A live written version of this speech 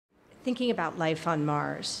Thinking about life on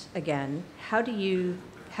Mars again, how do you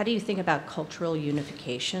think about cultural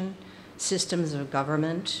unification, systems of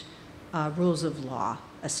government, rules of law,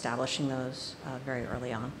 establishing those very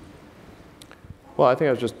early on? Well, I think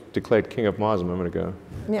I was just declared king of Mars a moment ago.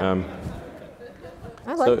 Yeah.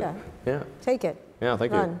 I like that. Yeah. Take it. Yeah,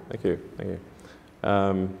 thank Run. you. Thank you. Thank you.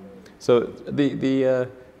 So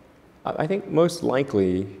I think most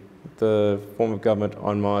likely the form of government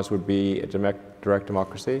on Mars would be a direct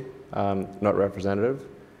democracy, not representative.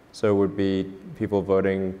 So it would be people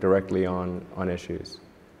voting directly on issues.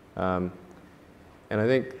 And I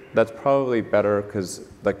think that's probably better because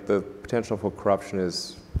like the potential for corruption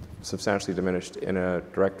is substantially diminished in a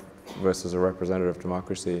direct versus a representative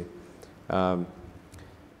democracy.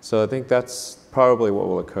 So I think that's probably what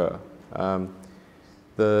will occur.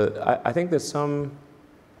 I think there's some.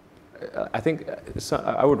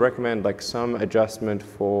 I would recommend like some adjustment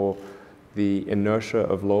for the inertia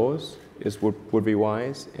of laws would be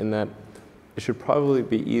wise in that it should probably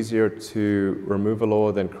be easier to remove a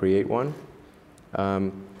law than create one.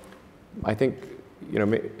 I think I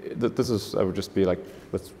would just be like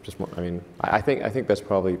I think that's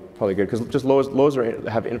probably good because just laws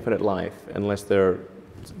have infinite life unless they're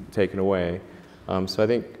taken away. So I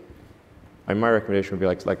think my recommendation would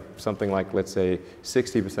be like something like, let's say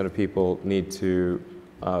 60% of people need to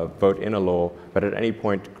vote in a law, but at any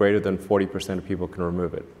point greater than 40% of people can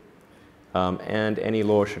remove it. And any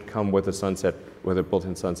law should come with a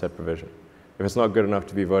built-in sunset provision. If it's not good enough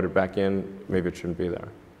to be voted back in, maybe it shouldn't be there.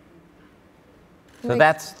 So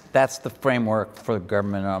that's the framework for the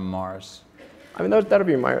government on Mars. I mean, those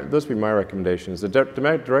would be my recommendations. The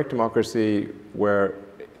direct democracy where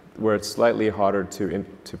it's slightly harder to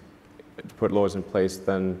put laws in place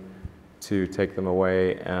than to take them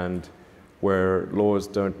away, and where laws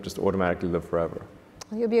don't just automatically live forever.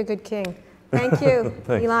 Well, you'll be a good king. Thank you,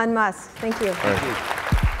 Elon Musk. Thank you. Thank you.